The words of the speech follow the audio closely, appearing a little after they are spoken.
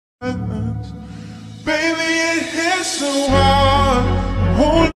Baby, it hits so hard.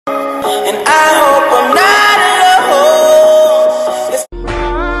 And I hope I'm not alone. It's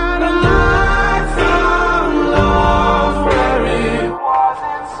Not a life from love where it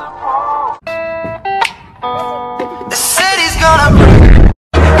wasn't supposed. the city's gonna burn.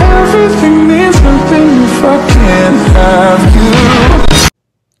 Everything means nothing if I can't have you.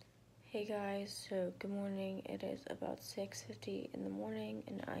 Hey guys, so good morning. It is about 6:50 in the morning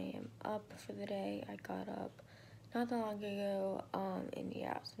and I am up for the day. I got up not that long ago, and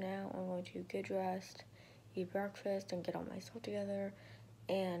yeah, so now I'm going to get dressed, eat breakfast, and get all my stuff together.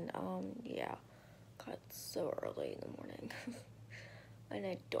 And yeah, got so early in the morning, and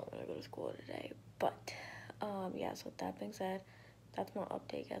I don't want to go to school today. But yeah, so with that being said, that's my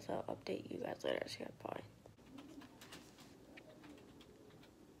update, guys. I'll update you guys later. So yeah, bye.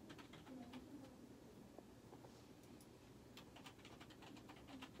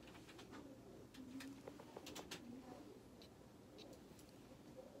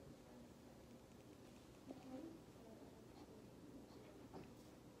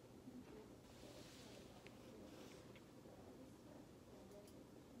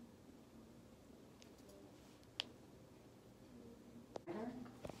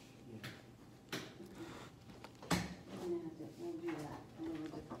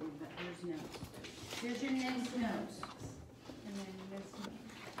 Here's your next notes. And then this one.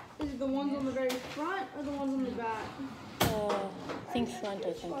 Is it the ones on the very front or the ones on the back? I think front,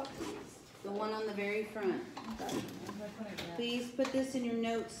 I think. The one on the very front. Please put this in your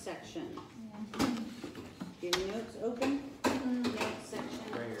notes section. Your notes open. Notes section.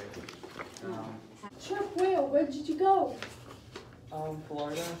 Chuck Whale, where did you go?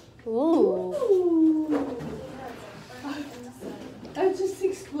 Florida. Ooh. I just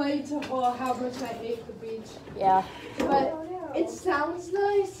explained to her how much I hate the beach. Yeah. But it sounds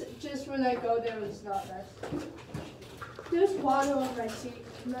nice, just when I go there it's not nice. There's water on my seat.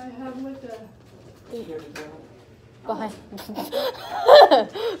 Can I have like a... Behind.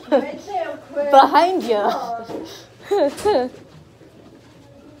 Right there, quick. Behind you.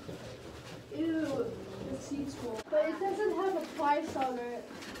 Ew, the seat's full. But it doesn't have a price on it.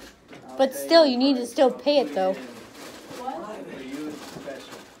 But still, you need to still pay it though. What? For you, it's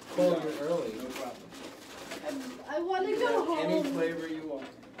special. Call it early, no problem. I want to go Any home. flavor you want.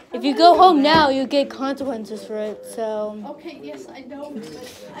 If you go home now, you get consequences for it. So, Okay, yes, I know. But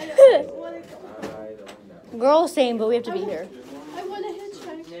I don't want to go. I don't know. we're all same, but we have to be here. I want to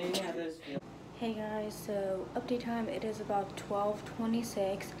hitchhike. Yeah, there's. Hey guys, so update time. It is about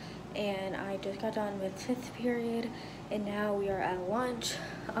 12:26, and I just got done with 5th period, and now we are at lunch.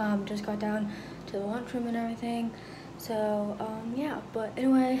 Just got down to the lunchroom and everything. So yeah. But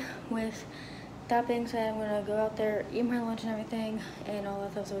anyway, with that being said, I'm gonna go out there, eat my lunch and everything, and all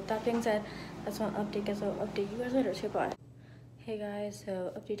that stuff. So with that being said, that's my update. Guys, I'll update you guys later. So bye. Hey guys,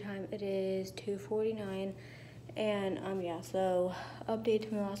 so update time. It is 2:49. And yeah, so update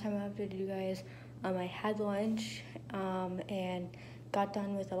from the last time I updated you guys, I had lunch and got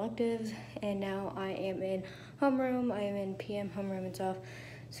done with electives, and now I am in homeroom. I am in PM homeroom and stuff.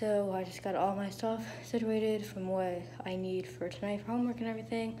 So I just got all my stuff situated from what I need for tonight for homework and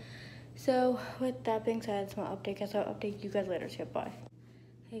everything. So with that being said, it's my update, guys. I'll update you guys later. So bye.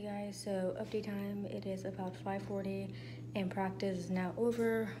 Hey guys, so update time. It is about 5:40 and practice is now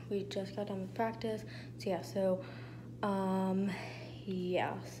over. We just got done with practice. So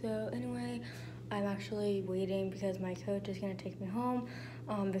yeah, so anyway, I'm actually waiting because my coach is gonna take me home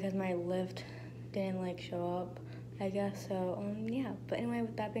because my lift didn't like show up, I guess. So yeah, but anyway,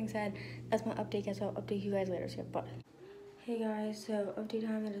 with that being said, that's my update, guys. I'll update you guys later. So bye. Hey guys, so update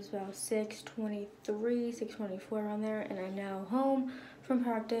time. It is about 6:23, 6:24 around there, and I'm now home from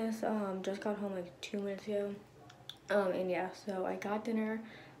practice. Just got home like 2 minutes ago. And yeah, so I got dinner.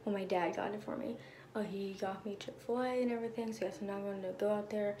 Well, my dad got it for me. He got me Chick-fil-A and everything. So yeah, so now I'm going to go out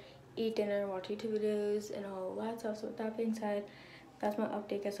there, eat dinner, watch YouTube videos, and all that stuff. So with that being said, that's my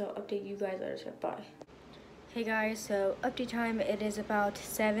update, guys. So I'll update you guys later. So bye. Hey guys, so update time. It is about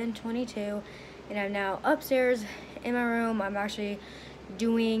 7:22, and I'm now upstairs in my room. I'm actually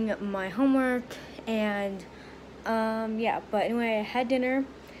doing my homework, and yeah. But anyway, I had dinner,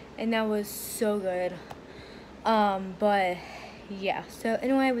 and that was so good. But yeah, so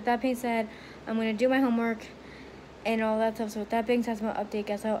anyway, with that being said, I'm gonna do my homework and all that stuff. So with that being said, that's my update,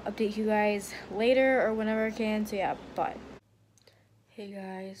 guys. I'll update you guys later or whenever I can. So yeah, bye. Hey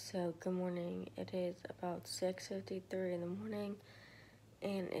guys, so good morning. It is about 6:53 in the morning,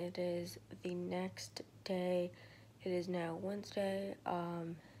 and it is the next day. It is now Wednesday,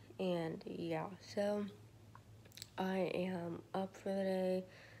 and yeah, so I am up for the day.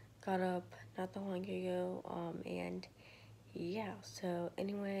 got up not that long ago, and yeah, so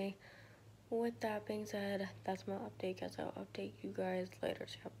anyway, with that being said, that's my update, guys. I'll update you guys later,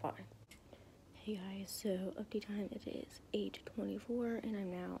 so bye. Hey guys, so update time, it is 8:24 and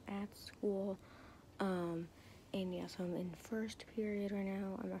I'm now at school, and yes, I'm in first period right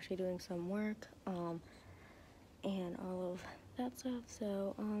now. I'm actually doing some work, and all of that stuff,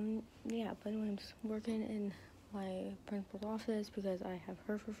 so, yeah, but anyway, I'm just working in my principal's office because I have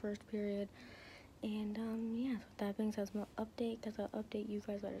her for first period. And yeah, so that being said, that's my update, because I'll update you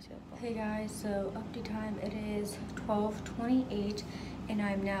guys later. So hey guys, so update time, it is 12:28 and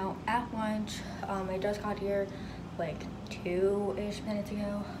I'm now at lunch. I just got here like 2-ish minutes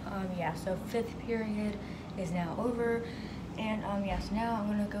ago. Yeah, so 5th period is now over, and yeah, so now I'm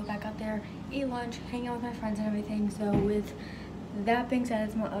gonna go back out there, eat lunch, hang out with my friends and everything. So with that being said,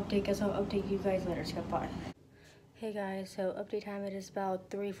 it's my update, because I'll update you guys later. So bye. Hey guys, so update time, it is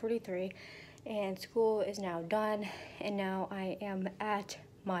about 3:43 and school is now done, and now I am at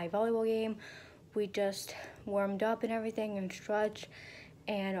my volleyball game. We just warmed up and everything and stretched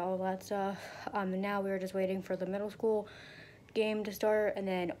and all that stuff. And now we're just waiting for the middle school game to start, and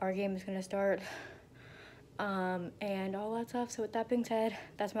then our game is gonna start, and all that stuff. So with that being said,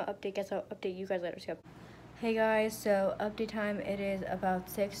 that's my update. Guess I'll update you guys later. So hey guys, so update time, it is about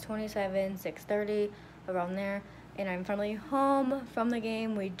 6:27, 6:30, around there. And I'm finally home from the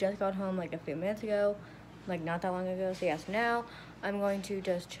game. We just got home like a few minutes ago, like not that long ago. So yeah, so now I'm going to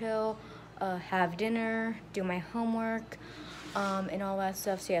just chill, have dinner, do my homework, and all that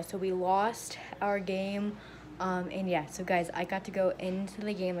stuff. So yeah, so we lost our game, and yeah, so guys, I got to go into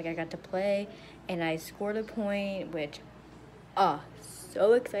the game, like I got to play, and I scored a point, which,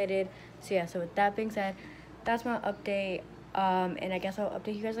 so excited. So yeah, so with that being said, that's my update, and I guess I'll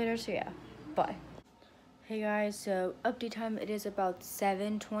update you guys later. So yeah, bye. Hey guys, so update time, it is about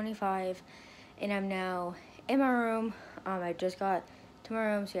 7:25 and I'm now in my room. I just got to my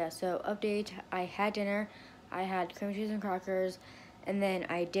room. So yeah, so update, I had dinner, I had cream cheese and crackers, and then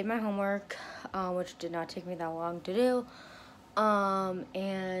I did my homework, which did not take me that long to do.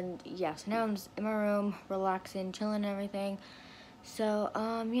 And yeah, so now I'm just in my room, relaxing, chilling and everything. So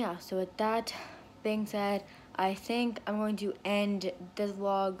yeah, so with that being said, I think I'm going to end this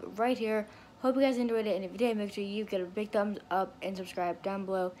vlog right here. Hope you guys enjoyed it, and if you did, make sure you get a big thumbs up and subscribe down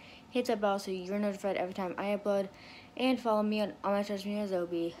below. Hit that bell so you're notified every time I upload, and follow me on all my social medias. That will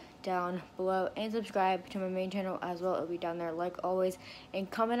be down below, and subscribe to my main channel as well. It will be down there like always, and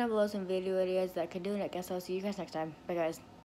comment down below some video ideas that I could do, and I guess I'll see you guys next time. Bye guys.